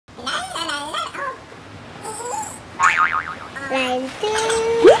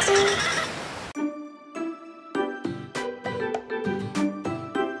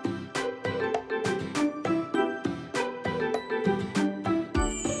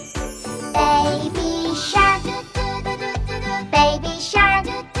Baby shark, baby shark,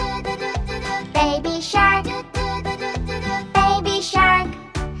 baby shark, baby shark.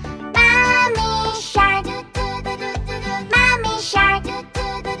 Mommy shark, mommy shark,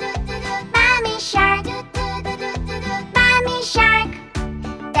 mommy shark, mommy shark.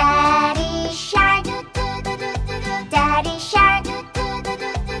 Daddy shark, daddy shark,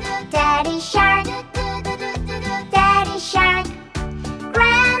 daddy shark, daddy shark.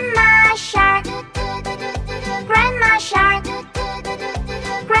 Grandma shark, grandma shark,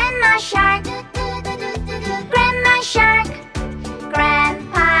 grandma shark, grandma shark.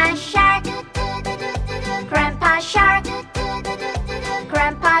 Grandpa shark, grandpa shark,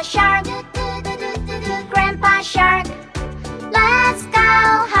 grandpa shark, grandpa shark. Let's go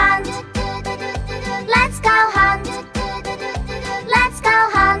hunt, let's go hunt, let's go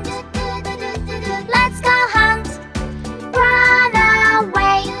hunt, let's go hunt. Run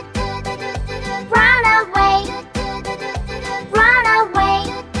away, run away, run away,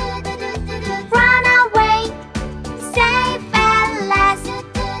 run away. Safe at last,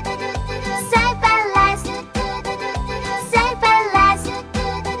 safe at last, safe at last,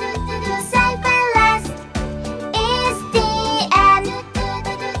 safe at last. Is the end,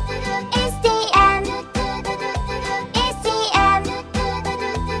 is the end, is the end,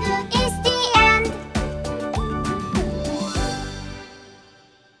 is the end.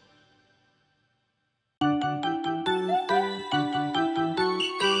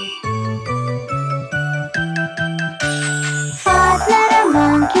 5 little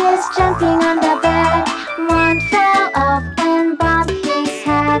monkeys jumping on the bed. One fell off and bumped his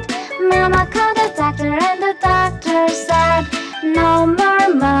head. Mama called the doctor and the doctor said, no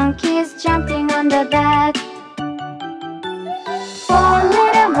more monkeys jumping on the bed. 4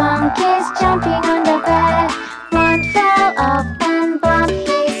 little monkeys jumping on the bed. One fell off and bumped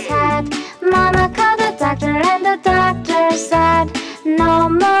his head. Mama called the doctor and the doctor said, no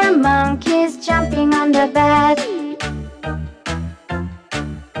more monkeys jumping on the bed.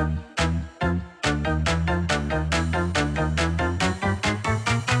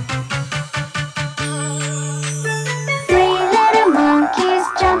 3 little monkeys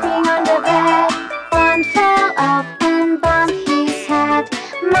jumping on the bed. One fell off and bumped his head.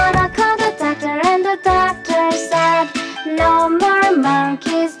 Mama called the doctor and the doctor said, no more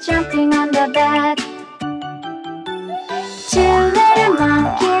monkeys jumping on the bed. 2 little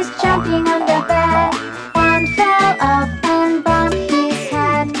monkeys jumping on the bed. One fell off and bumped his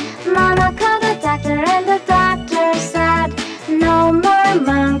head. Mama called the doctor and the doctor said, no more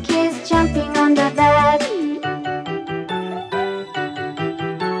monkeys jumping on the bed.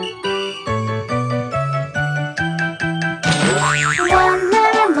 1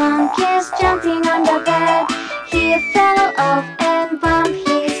 little monkey's jumping on the bed. He fell off and bumped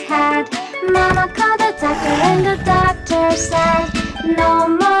his head. Mama called the doctor and the doctor said, no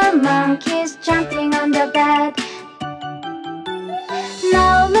more monkeys jumping on the bed.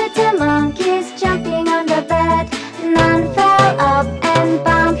 No little monkeys jumping on the bed. None fell off and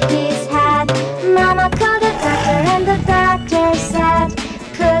bumped his head. Mama called the doctor and the doctor said,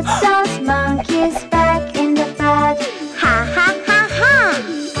 put those monkeys back in the bed. Ha ha ha ha!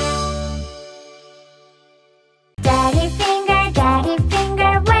 Daddy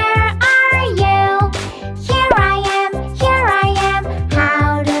finger, where are you? Here I am,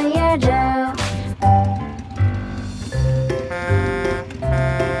 how do you do?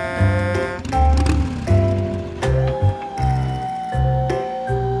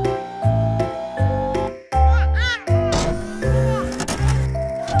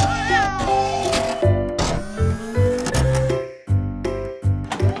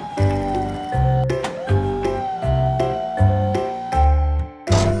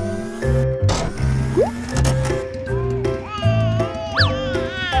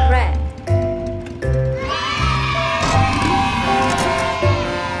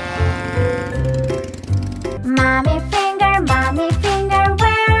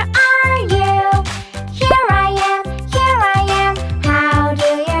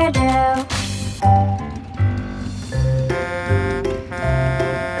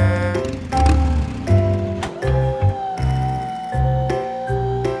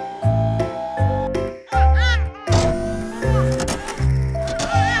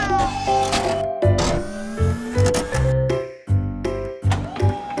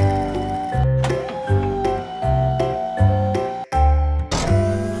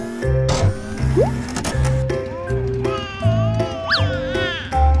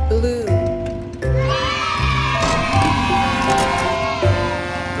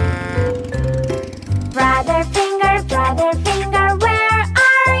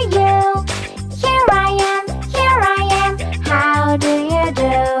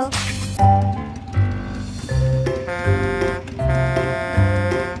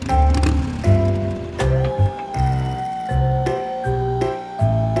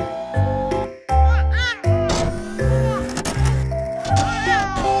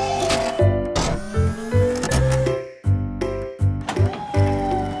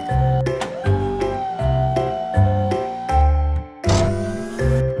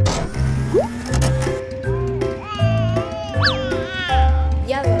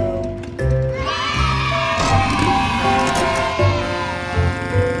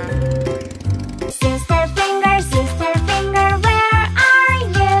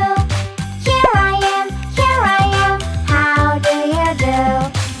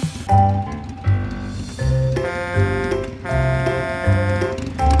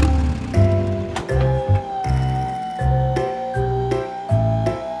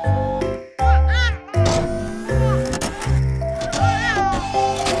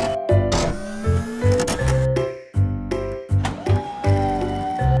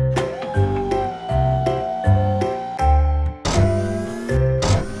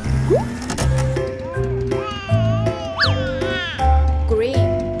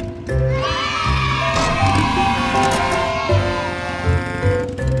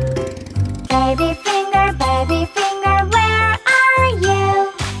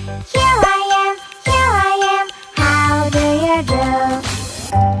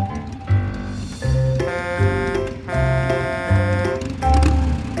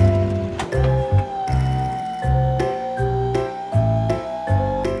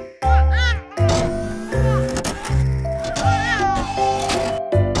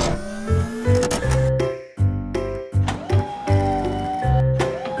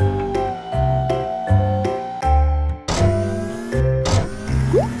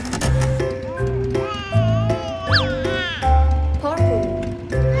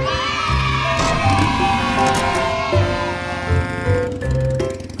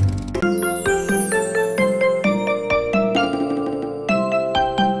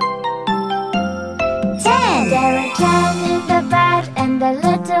 10 in the bed, and the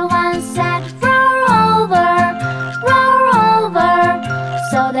little one said, roll over, roll over.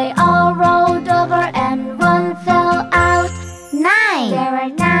 So they all rolled over and one fell out. 9. There were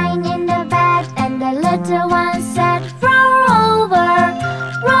 9 in the bed, and the little one said, roll over,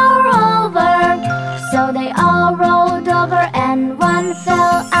 roll over. So they all rolled over and one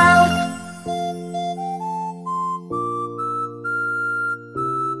fell out.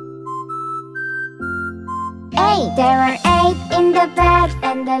 8. There were 8 in the bed,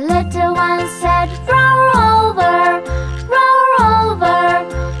 and the little one said, roll over, roll over.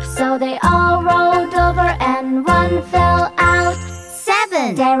 So they all rolled over and one fell out.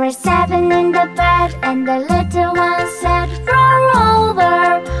 7. There were 7 in the bed, and the little one said, roll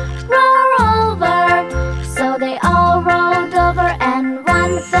over, roll over. So they all rolled over and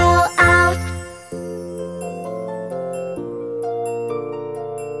one fell out.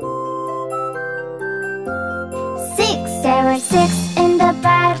 6. There were 6 in the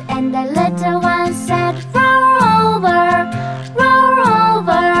bed, and the little one said, roll over, roll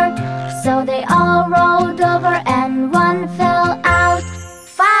over. So they all rolled over and one fell out.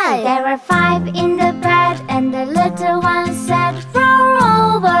 5. There were 5 in the bed, and the little one said, roll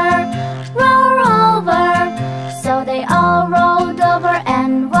over, roll over. So they all rolled over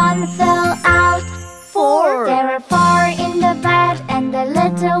and one fell out. 4. There were 4 in the bed, and the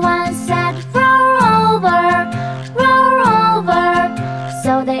little one said, roll over, roll over.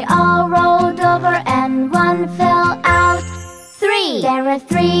 So they all rolled over and one fell out. 3. There were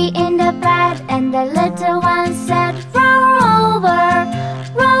 3 in the bed, and the little one said, roll over,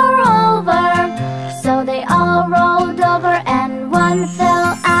 roll over. So they all rolled over and one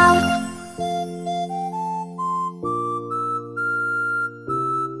fell out.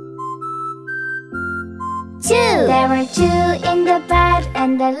 2. There were 2 in the bed,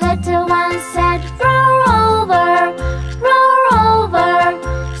 and the little one said, roll over, roll over.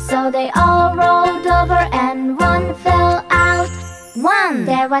 So they all rolled over and one fell out. 1.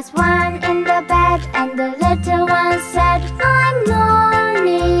 There was 1 in the bed, and the little one said,